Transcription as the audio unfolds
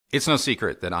It's no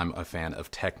secret that I'm a fan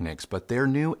of Technics, but their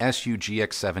new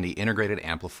SU-GX70 integrated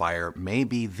amplifier may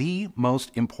be the most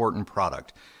important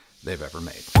product they've ever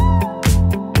made.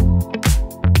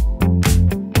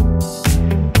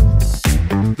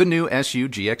 The new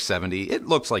SU-GX70, it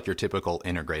looks like your typical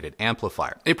integrated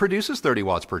amplifier. It produces 30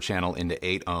 watts per channel into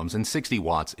 8 ohms and 60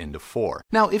 watts into 4.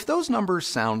 Now, if those numbers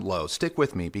sound low, stick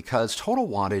with me because total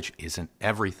wattage isn't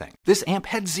everything. This amp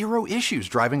had zero issues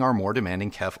driving our more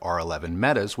demanding KEF R11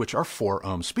 Metas, which are 4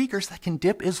 ohm speakers that can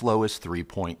dip as low as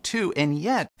 3.2, and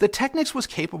yet the Technics was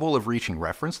capable of reaching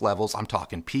reference levels, I'm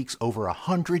talking peaks over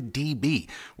 100 dB,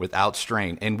 without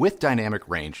strain and with dynamic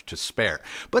range to spare.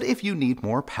 But if you need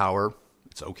more power,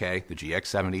 it's okay, the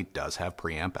GX70 does have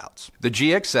preamp outs. The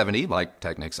GX70, like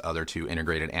Technics' other two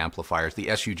integrated amplifiers, the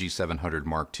SUG700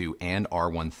 Mark II and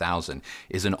R1000,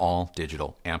 is an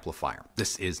all-digital amplifier.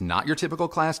 This is not your typical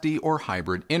Class D or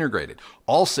hybrid integrated.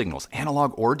 All signals,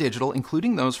 analog or digital,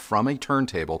 including those from a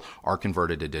turntable, are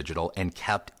converted to digital and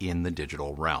kept in the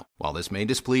digital realm. While this may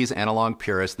displease analog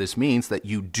purists, this means that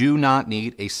you do not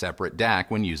need a separate DAC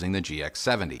when using the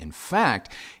GX70. In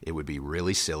fact, it would be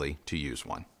really silly to use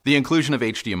one. The inclusion of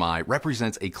HDMI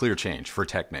represents a clear change for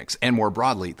Technics, and more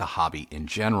broadly, the hobby in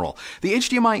general. The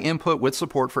HDMI input with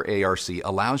support for ARC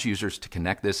allows users to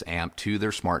connect this amp to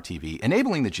their smart TV,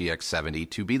 enabling the GX70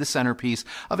 to be the centerpiece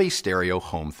of a stereo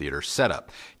home theater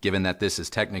setup. Given that this is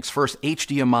Technics' first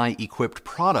HDMI-equipped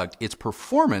product, its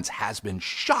performance has been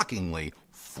shockingly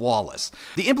flawless.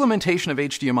 The implementation of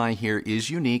HDMI here is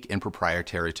unique and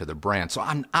proprietary to the brand, so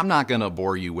I'm not going to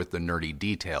bore you with the nerdy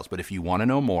details, but if you want to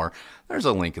know more, there's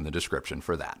a link in the description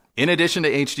for that. In addition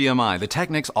to HDMI, the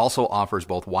Technics also offers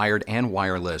both wired and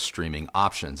wireless streaming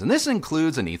options, and this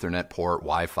includes an Ethernet port,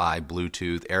 Wi-Fi,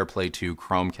 Bluetooth, AirPlay 2,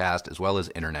 Chromecast, as well as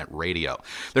internet radio.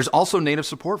 There's also native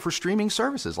support for streaming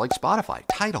services like Spotify,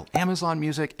 Tidal, Amazon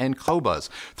Music, and Qobuz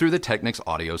through the Technics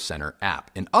Audio Center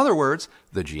app. In other words,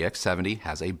 the GX70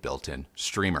 has a built-in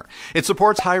streamer. It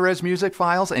supports high-res music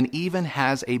files and even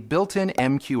has a built-in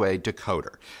MKII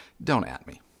decoder. Don't at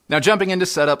me. Now, jumping into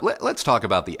setup, let's talk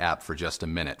about the app for just a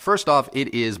minute. First off,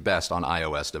 it is best on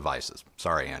iOS devices.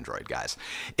 Sorry, Android guys.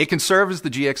 It can serve as the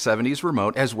GX70's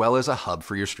remote as well as a hub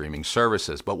for your streaming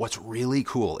services. But what's really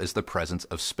cool is the presence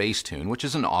of SpaceTune, which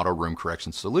is an auto room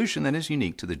correction solution that is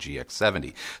unique to the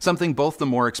GX70, something both the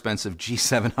more expensive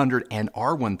G700 and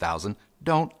R1000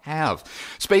 don't have.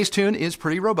 SpaceTune is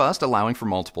pretty robust, allowing for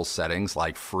multiple settings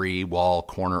like free, wall,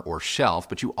 corner, or shelf,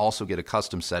 but you also get a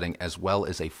custom setting as well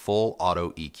as a full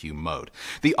auto EQ mode.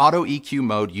 The auto EQ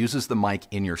mode uses the mic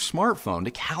in your smartphone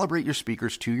to calibrate your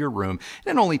speakers to your room,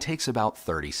 and it only takes about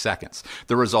 30 seconds.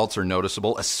 The results are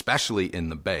noticeable, especially in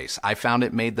the bass. I found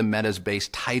it made the Meta's bass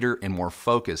tighter and more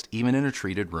focused, even in a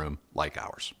treated room like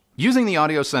ours. Using the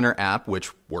Audio Center app,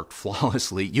 which worked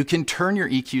flawlessly, you can turn your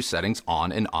EQ settings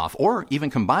on and off, or even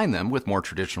combine them with more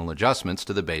traditional adjustments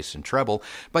to the bass and treble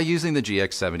by using the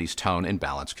GX70's tone and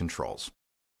balance controls.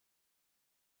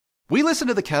 We listen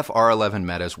to the KEF R11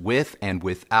 Metas with and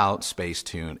without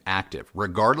SpaceTune active.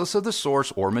 Regardless of the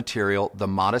source or material, the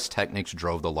modest Technics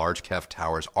drove the large KEF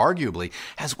towers arguably,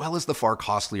 as well as the far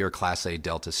costlier Class A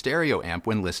Delta stereo amp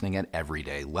when listening at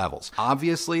everyday levels.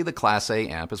 Obviously, the Class A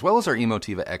amp, as well as our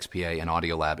Emotiva XPA and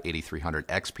Audiolab 8300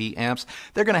 XP amps,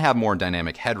 they're going to have more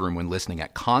dynamic headroom when listening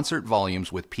at concert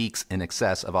volumes with peaks in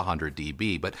excess of 100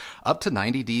 dB. But up to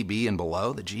 90 dB and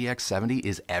below, the GX70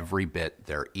 is every bit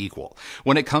their equal.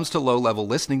 When it comes to low-level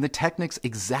listening, the Technics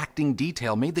exacting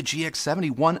detail made the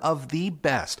GX70 one of the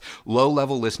best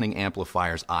low-level listening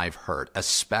amplifiers I've heard,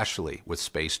 especially with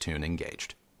SpaceTune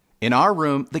engaged. In our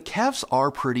room, the KEFs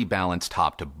are pretty balanced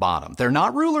top to bottom. They're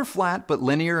not ruler flat, but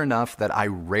linear enough that I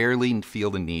rarely feel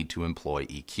the need to employ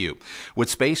EQ. With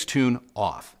SpaceTune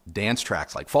off, dance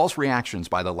tracks like False Reactions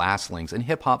by the Lastlings and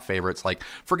hip-hop favorites like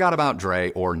Forgot About Dre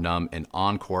or Numb and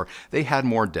Encore, they had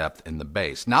more depth in the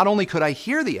bass. Not only could I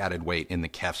hear the added weight in the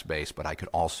KEF's bass, but I could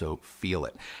also feel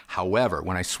it. However,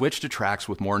 when I switched to tracks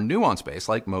with more nuanced bass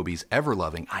like Moby's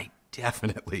Everloving, I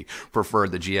definitely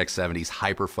preferred the GX70's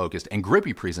hyper-focused and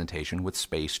grippy presentation with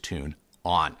SpaceTune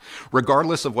on.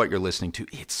 Regardless of what you're listening to,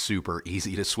 it's super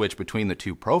easy to switch between the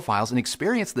two profiles and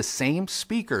experience the same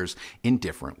speakers in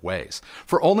different ways.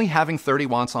 For only having 30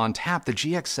 watts on tap, the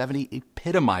GX70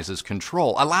 epitomizes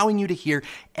control, allowing you to hear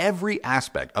every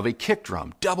aspect of a kick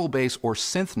drum, double bass, or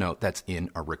synth note that's in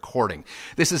a recording.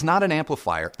 This is not an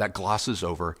amplifier that glosses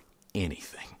over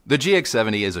anything. The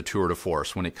GX70 is a tour de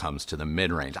force when it comes to the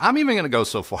mid-range. I'm even going to go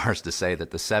so far as to say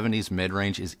that the 70's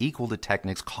mid-range is equal to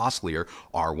Technics' costlier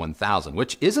R1000,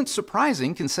 which isn't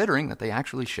surprising considering that they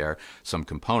actually share some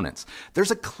components.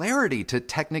 There's a clarity to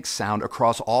Technics sound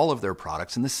across all of their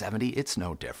products. In the 70, it's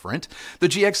no different. The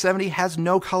GX70 has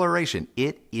no coloration.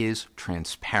 It is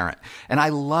transparent. And I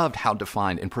loved how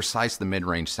defined and precise the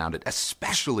mid-range sounded,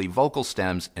 especially vocal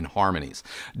stems and harmonies.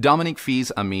 Dominique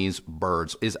Fils Amis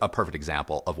Birds is a perfect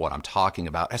example of what I'm talking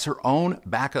about, as her own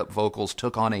backup vocals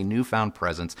took on a newfound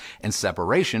presence and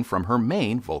separation from her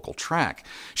main vocal track.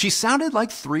 She sounded like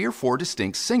 3 or 4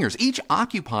 distinct singers, each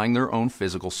occupying their own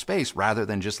physical space rather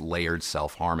than just layered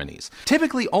self-harmonies.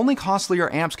 Typically, only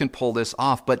costlier amps can pull this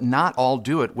off, but not all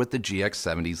do it with the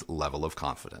GX70's level of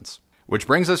confidence. Which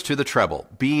brings us to the treble.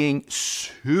 Being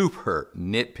super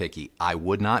nitpicky, I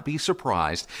would not be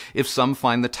surprised if some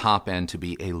find the top end to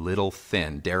be a little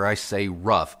thin, dare I say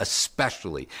rough,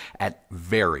 especially at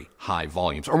very high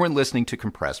volumes or when listening to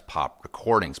compressed pop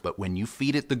recordings. But when you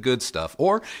feed it the good stuff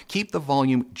or keep the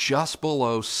volume just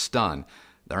below stun,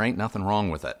 there ain't nothing wrong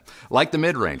with it. Like the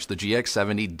mid-range, the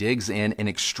GX70 digs in and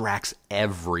extracts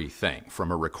everything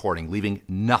from a recording, leaving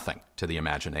nothing to the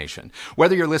imagination.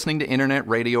 Whether you're listening to internet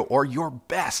radio or your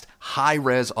best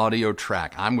high-res audio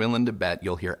track, I'm willing to bet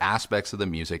you'll hear aspects of the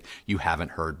music you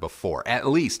haven't heard before, at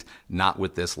least not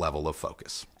with this level of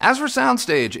focus. As for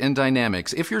SOUNDSTAGE and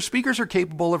dynamics, if your speakers are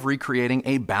capable of recreating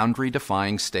a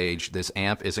boundary-defying stage, this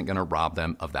amp isn't going to rob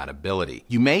them of that ability.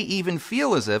 You may even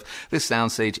feel as if this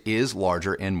SOUNDSTAGE is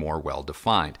larger and more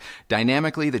well-defined.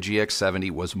 Dynamically, the GX70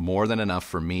 was more than enough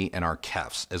for me and our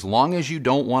Kefs. As long as you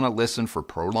don't want to listen for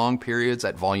prolonged periods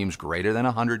at volumes greater than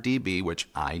 100 dB, which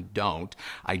I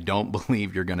don't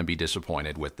believe you're going to be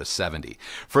disappointed with the 70.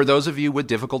 For those of you with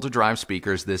difficult to drive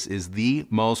speakers, this is the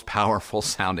most powerful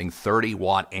sounding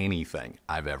 30-watt anything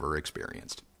I've ever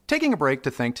experienced. Taking a break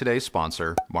to thank today's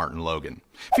sponsor, Martin Logan.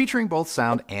 Featuring both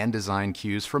sound and design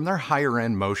cues from their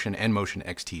higher-end Motion and Motion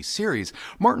XT series,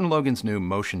 Martin Logan's new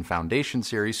Motion Foundation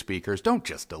series speakers don't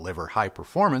just deliver high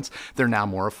performance, they're now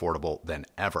more affordable than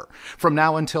ever. From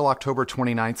now until October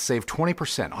 29th, save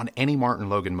 20% on any Martin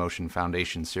Logan Motion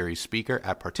Foundation series speaker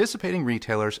at participating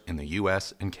retailers in the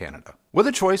US and Canada. With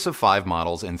a choice of 5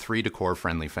 models and 3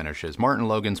 decor-friendly finishes, Martin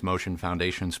Logan's Motion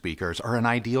Foundation speakers are an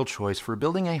ideal choice for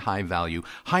building a high-value,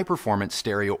 high-performance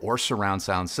stereo or surround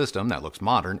sound system that looks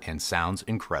modern and sounds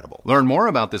incredible. Learn more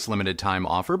about this limited-time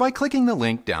offer by clicking the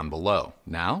link down below.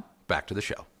 Now, back to the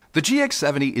show. The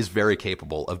GX70 is very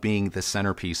capable of being the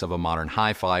centerpiece of a modern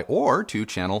hi-fi or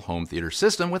 2-channel home theater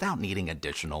system without needing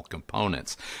additional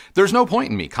components. There's no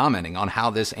point in me commenting on how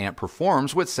this amp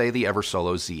performs with, say, the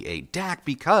Eversolo Z8 DAC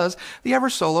because the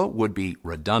Eversolo would be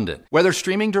redundant. Whether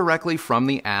streaming directly from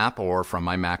the app or from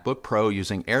my MacBook Pro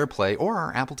using AirPlay or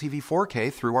our Apple TV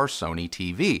 4K through our Sony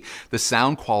TV, the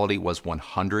sound quality was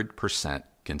 100%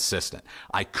 consistent.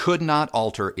 I could not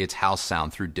alter its house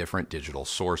sound through different digital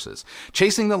sources.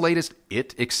 Chasing the latest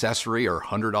IT accessory or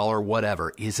 $100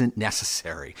 whatever isn't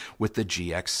necessary with the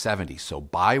GX70, so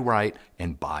buy right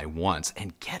and buy once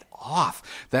and get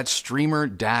off that streamer,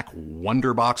 DAC,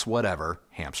 Wonderbox, whatever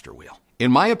hamster wheel.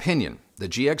 In my opinion, the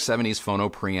GX70's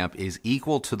phono preamp is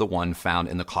equal to the one found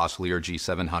in the costlier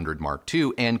G700 Mark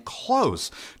II and close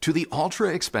to the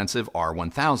ultra-expensive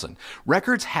R1000.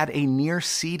 Records had a near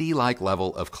CD-like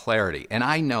level of clarity, and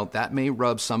I know that may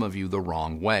rub some of you the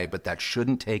wrong way, but that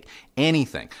shouldn't take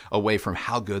anything away from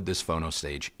how good this phono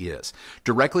stage is.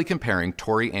 Directly comparing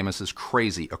Tori Amos's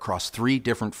Crazy across 3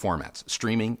 different formats,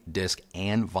 streaming, disc,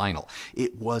 and vinyl,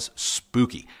 it was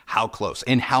spooky how close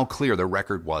and how clear the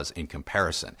record was in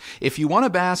comparison. If you want to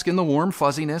bask in the warm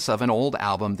fuzziness of an old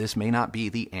album, this may not be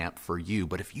the amp for you,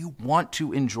 but if you want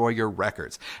to enjoy your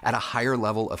records at a higher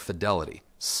level of fidelity,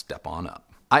 step on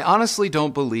up. I honestly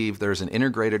don't believe there's an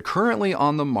integrated currently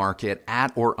on the market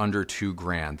at or under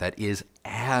 $2,000 that is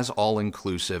as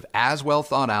all-inclusive, as well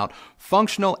thought out,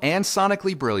 functional, and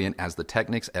sonically brilliant as the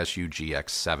Technics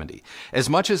SU-GX70. As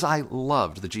much as I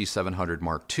loved the G700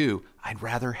 Mark II, I'd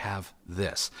rather have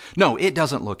this. No, it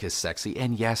doesn't look as sexy,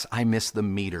 and yes, I miss the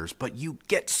meters, but you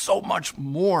get so much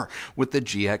more with the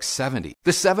GX70.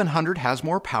 The 700 has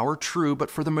more power, true, but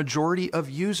for the majority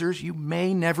of users, you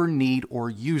may never need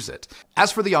or use it.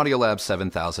 As for the AUDIOLAB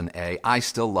 7000A, I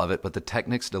still love it, but the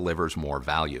Technics delivers more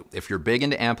value. If you're big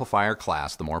into amplifier class,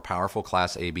 the more powerful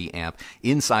Class AB amp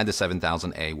inside the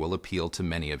 7000A will appeal to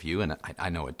many of you, and I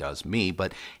know it does me,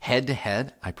 but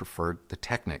head-to-head, I preferred the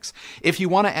Technics. If you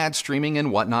want to add streaming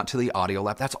and whatnot to the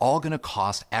AUDIOLAB, that's all going to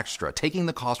cost extra, taking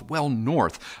the cost well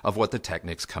north of what the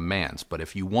Technics commands. But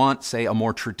if you want, say, a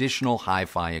more traditional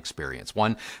hi-fi experience,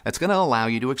 one that's going to allow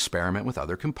you to experiment with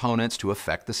other components to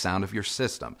affect the sound of your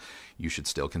system, you should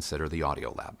still consider the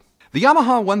AUDIOLAB. The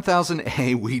Yamaha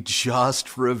 1000A we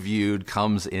just reviewed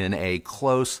comes in a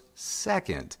close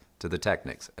second to the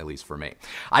Technics, at least for me.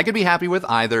 I could be happy with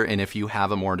either, and if you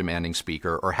have a more demanding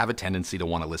speaker or have a tendency to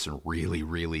want to listen really,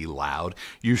 really loud,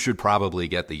 you should probably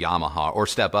get the Yamaha or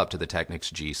step up to the Technics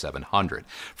G700.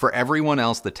 For everyone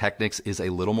else, the Technics is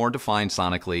a little more defined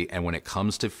sonically, and when it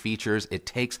comes to features, it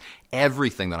takes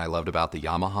everything that I loved about the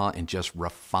Yamaha and just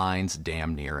refines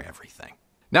damn near everything.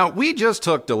 Now, we just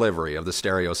took delivery of the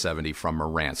Stereo 70 from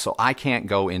Marantz, so I can't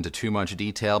go into too much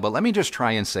detail, but let me just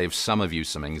try and save some of you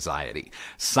some anxiety.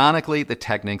 Sonically, the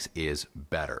Technics is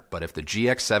better, but if the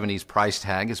GX70's price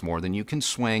tag is more than you can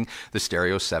swing, the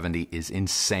Stereo 70 is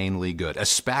insanely good,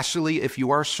 especially if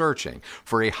you are searching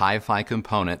for a hi-fi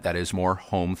component that is more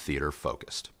home theater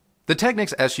focused. The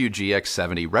TECHNICS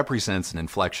SU-GX70 represents an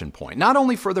inflection point, not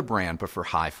only for the brand, but for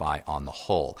hi-fi on the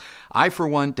whole. I, for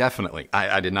one, definitely,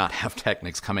 I did not have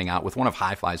Technics coming out with one of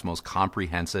hi-fi's most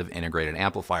comprehensive integrated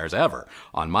amplifiers ever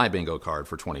on my bingo card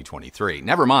for 2023.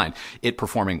 Never mind it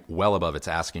performing well above its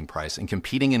asking price and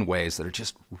competing in ways that are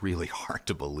just really hard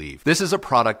to believe. This is a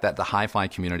product that the hi-fi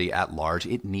community at large,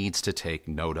 it needs to take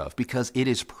note of, because it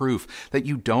is proof that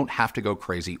you don't have to go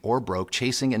crazy or broke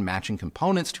chasing and matching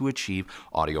components to achieve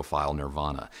audiophile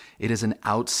nirvana. It is an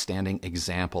outstanding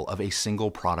example of a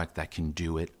single product that can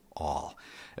do it all.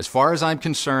 As far as I'm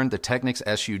concerned, the TECHNICS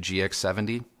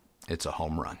SU-GX70, it's a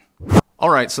home run. All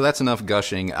right, so that's enough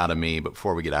gushing out of me, but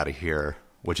before we get out of here,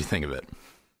 what'd you think of it?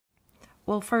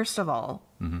 Well, first of all,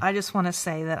 I just want to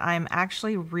say that I'm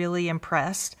actually really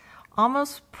impressed,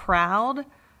 almost proud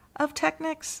of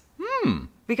Technics,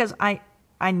 because I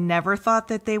never thought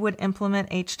that they would implement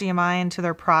HDMI into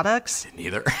their products. Didn't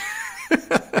either.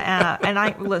 And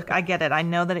I get it. I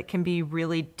know that it can be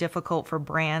really difficult for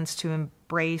brands to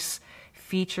embrace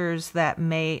features that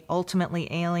may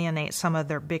ultimately alienate some of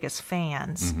their biggest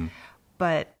fans.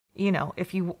 But, you know,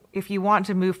 if you want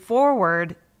to move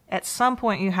forward, at some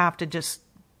point you have to just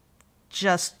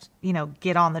you know,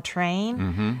 get on the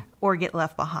train or get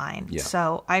left behind. Yeah.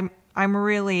 So I'm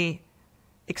really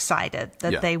excited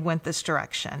that they went this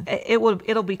direction.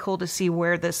 It'll be cool to see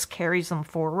where this carries them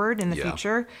forward in the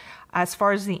future. As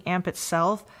far as the amp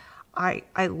itself, I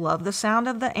love the sound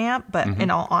of the amp, but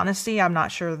in all honesty, I'm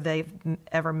not sure they've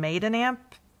ever made an amp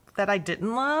that I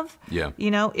didn't love. Yeah.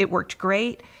 You know, it worked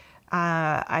great.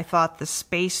 I thought the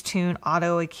Space Tune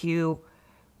Auto EQ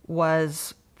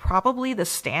was probably the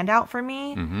standout for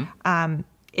me.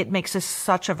 It makes this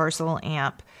such a versatile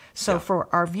amp. So for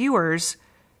our viewers,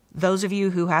 those of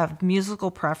you who have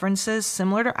musical preferences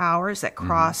similar to ours that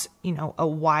cross, you know, a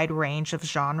wide range of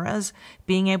genres,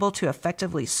 being able to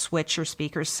effectively switch your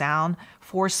speaker's sound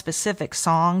for specific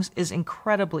songs is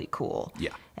incredibly cool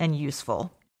and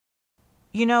useful.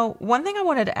 You know, one thing I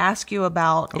wanted to ask you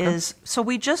about is, so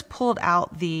we just pulled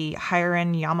out the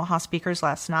higher-end Yamaha speakers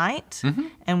last night,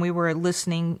 and we were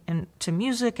listening to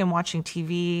music and watching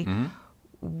TV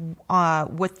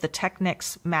with the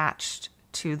Technics matched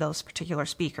to those particular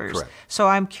speakers. Correct. So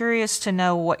I'm curious to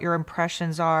know what your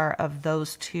impressions are of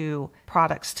those two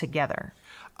products together.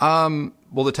 Well,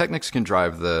 the Technics can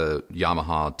drive the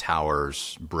Yamaha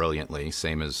towers brilliantly,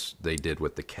 same as they did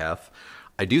with the KEF.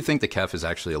 I do think the KEF is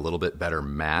actually a little bit better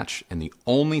match, and the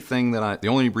only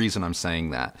reason I'm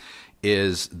saying that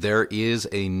is there is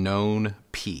a known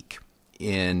peak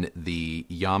in the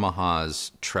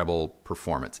Yamaha's treble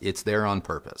performance. It's there on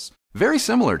purpose. Very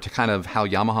similar to kind of how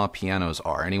Yamaha pianos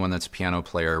are. Anyone that's a piano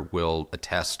player will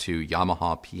attest to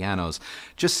Yamaha pianos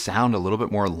just sound a little bit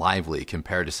more lively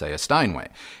compared to, say, a Steinway.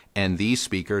 And these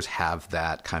speakers have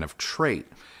that kind of trait.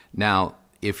 Now,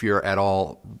 if you're at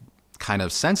all kind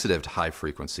of sensitive to high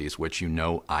frequencies, which you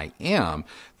know I am,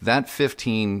 that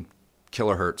 15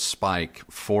 kilohertz spike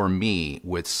for me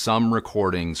with some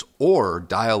recordings or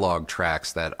dialogue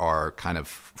tracks that are kind of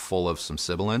full of some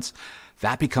sibilance,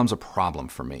 that becomes a problem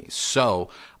for me. So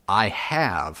I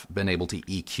have been able to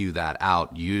EQ that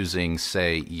out using,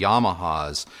 say,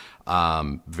 Yamaha's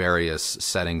various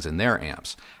settings in their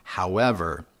amps.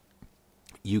 However,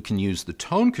 you can use the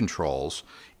tone controls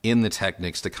in the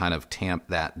Technics to kind of tamp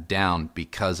that down,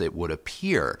 because it would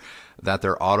appear that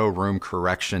their auto room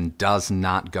correction does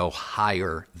not go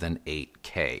higher than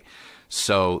 8K.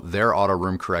 So their auto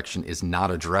room correction is not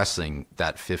addressing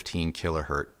that 15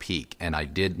 kilohertz peak. And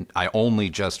I only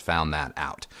just found that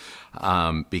out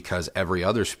because every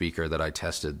other speaker that I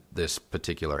tested this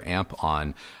particular amp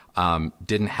on,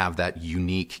 didn't have that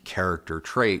unique character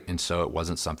trait, and so it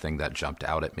wasn't something that jumped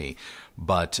out at me.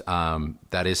 But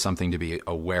that is something to be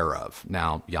aware of.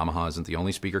 Now, Yamaha isn't the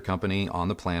only speaker company on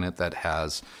the planet that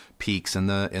has peaks in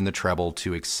the treble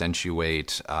to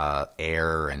accentuate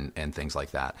air and things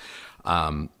like that.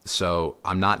 So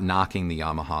I'm not knocking the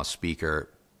Yamaha speaker,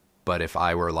 but if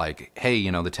I were like, hey,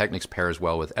 you know, the Technics pairs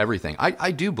well with everything,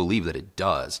 I do believe that it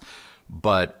does.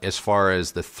 But as far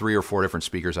as the 3 or 4 different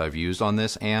speakers I've used on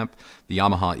this amp, the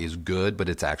Yamaha is good, but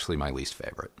it's actually my least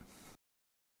favorite.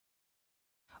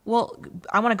 Well,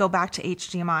 I want to go back to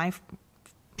HDMI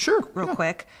real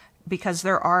quick, because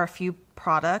there are a few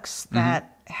products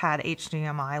that had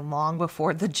HDMI long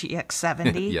before the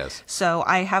GX70. Yes. So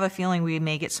I have a feeling we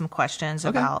may get some questions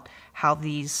about how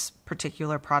these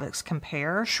particular products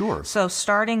compare. Sure. So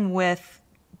starting with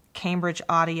Cambridge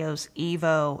Audio's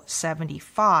Evo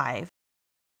 75.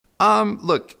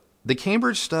 Look, the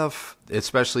Cambridge stuff,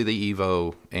 especially the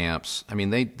Evo amps, I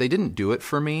mean, they didn't do it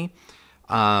for me.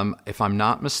 If I'm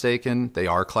not mistaken, they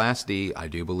are Class D. I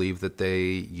do believe that they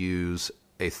use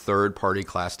a third-party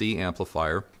Class D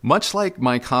amplifier. Much like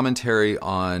my commentary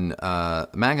on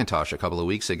Macintosh a couple of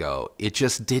weeks ago, it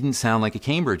just didn't sound like a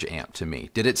Cambridge amp to me.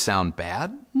 Did it sound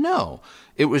bad? No.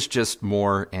 It was just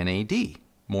more NAD,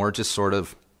 more just sort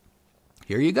of,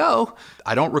 here you go.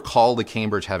 I don't recall the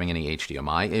Cambridge having any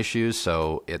HDMI issues,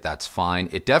 so that's fine.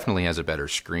 It definitely has a better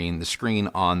screen. The screen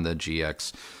on the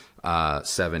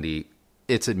GX70,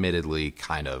 it's admittedly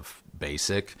kind of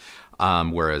basic,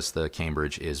 whereas the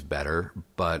Cambridge is better.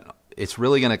 But it's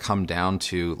really going to come down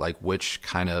to like which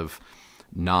kind of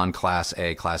non-Class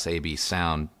A, Class AB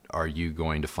sound are you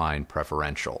going to find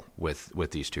preferential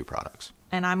with these two products.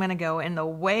 And I'm going to go in the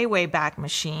way, way back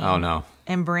machine. Oh, no.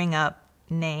 And bring up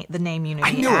the name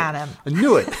Unity Atom. I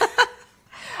knew it.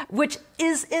 Which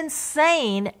is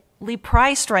insanely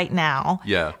priced right now.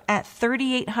 Yeah. At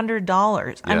 $3,800.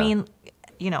 Yeah. I mean,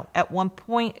 you know, at one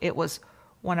point it was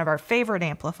one of our favorite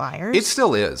amplifiers. It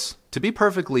still is. To be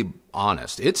perfectly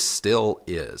honest, it still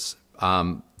is.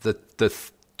 The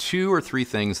 2 or 3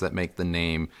 things that make the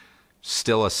name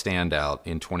still a standout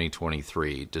in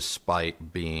 2023,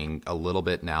 despite being a little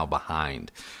bit now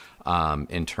behind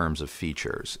in terms of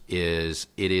features, is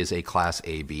it is a Class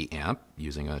AB amp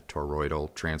using a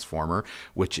toroidal transformer,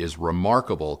 which is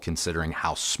remarkable considering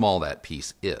how small that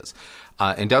piece is.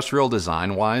 Industrial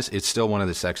design-wise, it's still one of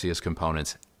the sexiest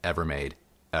components ever made,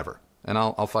 ever. And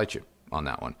I'll fight you on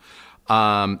that one.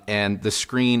 And the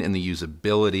screen and the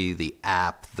usability, the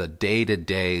app, the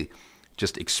day-to-day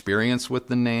just experience with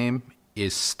the name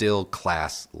is still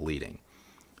class leading.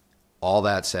 All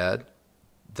that said,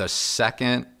 the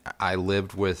second I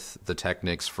lived with the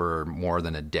Technics for more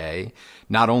than a day,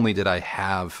 not only did I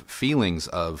have feelings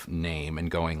of name and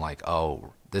going like,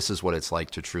 oh, this is what it's like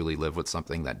to truly live with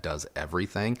something that does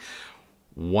everything.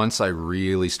 Once I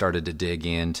really started to dig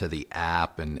into the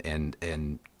app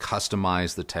and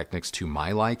customize the Technics to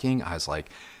my liking, I was like,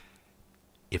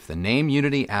 if the name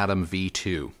Unity Atom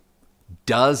V2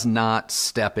 does not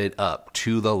step it up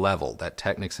to the level that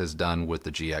Technics has done with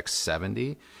the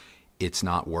GX70, it's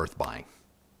not worth buying.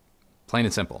 Plain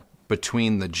and simple.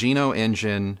 Between the Geno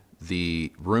engine,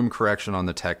 the room correction on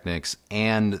the Technics,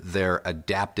 and their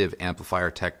adaptive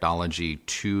amplifier technology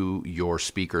to your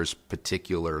speaker's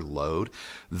particular load,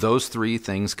 those 3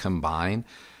 things combined,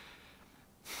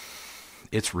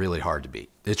 it's really hard to beat.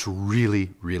 It's really,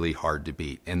 really hard to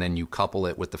beat. And then you couple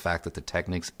it with the fact that the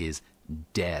Technics is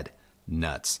dead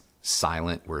nuts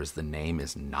silent, whereas the name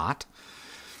is not.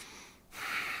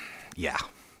 Yeah.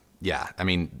 I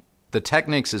mean, the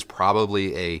Technics is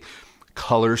probably a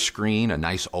color screen, a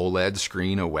nice OLED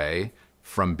screen away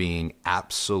from being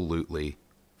absolutely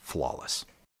flawless.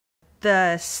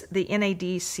 The NAD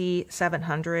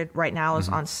C700 right now is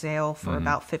on sale for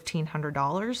about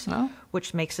 $1,500,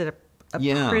 which makes it a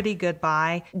pretty good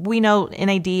buy. We know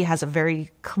NAD has a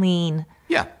very clean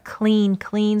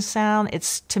sound.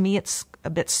 To me, it's a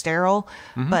bit sterile,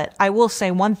 but I will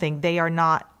say one thing: they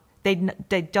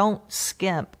don't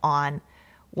skimp on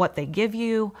what they give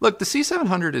you. Look, the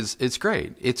C700 it's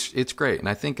great. It's great, and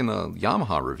I think in the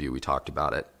Yamaha review we talked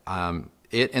about it.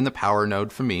 It and the power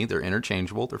node, for me, they're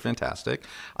interchangeable. They're fantastic.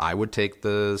 I would take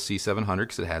the C700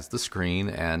 because it has the screen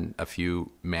and a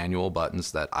few manual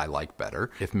buttons that I like better.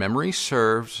 If memory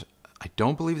serves, I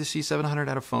don't believe the C700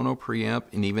 had a phono preamp,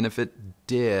 and even if it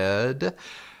did,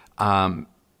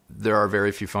 there are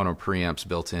very few phono preamps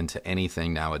built into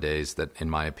anything nowadays that, in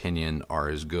my opinion, are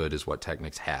as good as what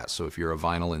Technics has. So if you're a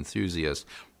vinyl enthusiast,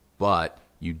 but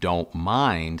you don't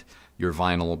mind your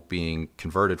vinyl being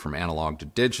converted from analog to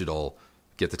digital,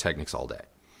 get the Technics all day.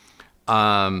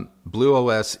 Blue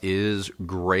OS is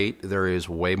great. There is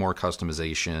way more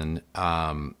customization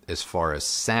as far as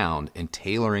sound and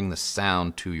tailoring the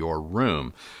sound to your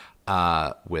room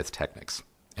with Technics.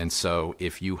 And so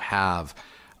if you have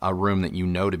a room that you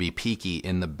know to be peaky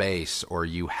in the bass, or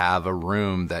you have a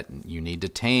room that you need to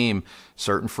tame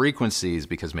certain frequencies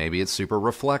because maybe it's super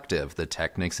reflective, the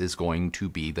Technics is going to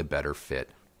be the better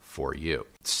fit for you.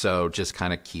 So just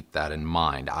kind of keep that in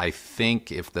mind. I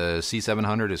think if the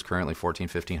C700 is currently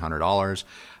 $1,400–$1,500,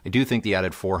 I do think the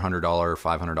added $400 or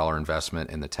 $500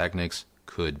 investment in the Technics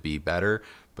could be better.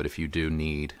 But if you do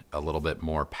need a little bit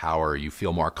more power, you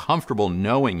feel more comfortable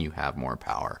knowing you have more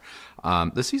power,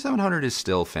 the C700 is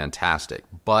still fantastic.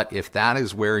 But if that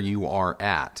is where you are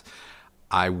at,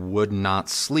 I would not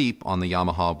sleep on the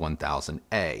Yamaha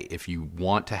 1000A. If you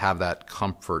want to have that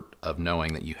comfort of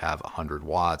knowing that you have 100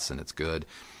 watts and it's good,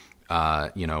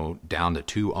 you know, down to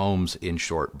 2 ohms in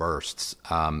short bursts,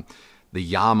 the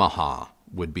Yamaha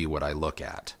would be what I look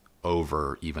at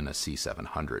over even a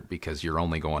C700, because you're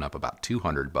only going up about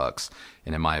 $200,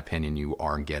 and in my opinion, you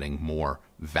are getting more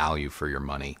value for your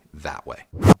money that way.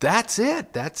 That's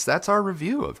it. That's our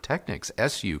review of Technics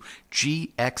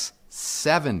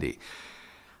SU-GX70.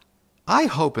 I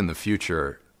hope in the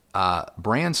future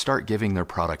brands start giving their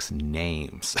products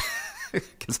names,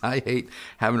 because I hate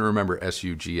having to remember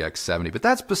SU-GX70. But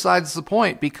that's besides the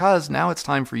point, because now it's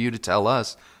time for you to tell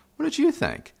us, what did you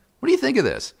think? What do you think of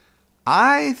this?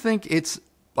 I think it's,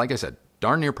 like I said,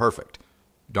 darn near perfect.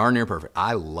 Darn near perfect.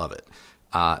 I love it.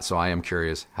 So I am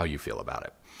curious how you feel about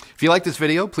it. If you like this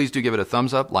video, please do give it a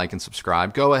thumbs up, like, and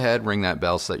subscribe. Go ahead, ring that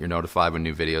bell so that you're notified when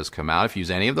new videos come out. If you use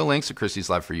any of the links that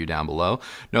Christy's left for you down below,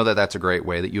 know that that's a great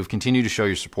way that you've continued to show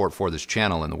your support for this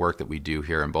channel and the work that we do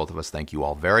here, and both of us thank you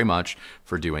all very much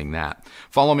for doing that.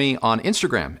 Follow me on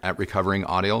Instagram at Recovering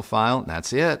Audiophile.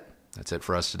 That's it. That's it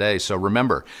for us today. So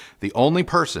remember, the only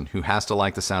person who has to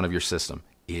like the sound of your system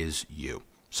is you.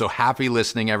 So happy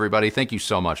listening, everybody. Thank you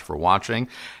so much for watching,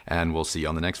 and we'll see you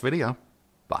on the next video.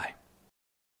 Bye.